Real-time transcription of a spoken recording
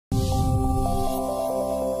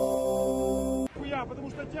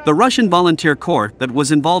The Russian volunteer corps that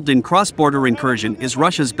was involved in cross-border incursion in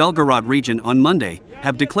Russia's Belgorod region on Monday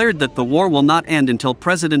have declared that the war will not end until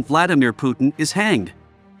President Vladimir Putin is hanged.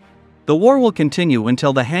 The war will continue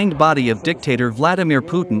until the hanged body of dictator Vladimir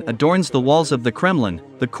Putin adorns the walls of the Kremlin,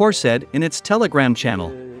 the corps said in its Telegram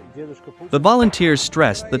channel. The volunteers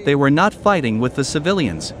stressed that they were not fighting with the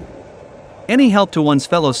civilians. Any help to one's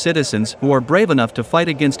fellow citizens who are brave enough to fight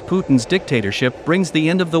against Putin's dictatorship brings the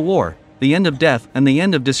end of the war, the end of death and the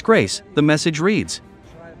end of disgrace, the message reads.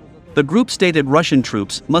 The group stated Russian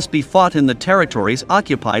troops must be fought in the territories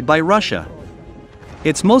occupied by Russia.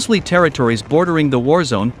 It's mostly territories bordering the war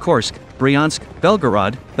zone, Kursk, Bryansk,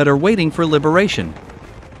 Belgorod, that are waiting for liberation.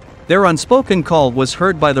 Their unspoken call was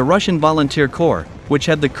heard by the Russian Volunteer Corps, which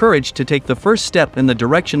had the courage to take the first step in the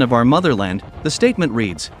direction of our motherland, the statement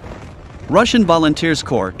reads. Russian Volunteers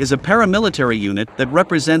Corps is a paramilitary unit that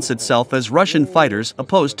represents itself as Russian fighters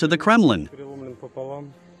opposed to the Kremlin.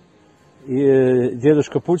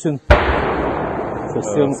 Дедушка Путин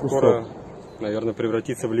совсем устал. Наверное,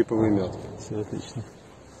 превратится в липовый мед. Все отлично.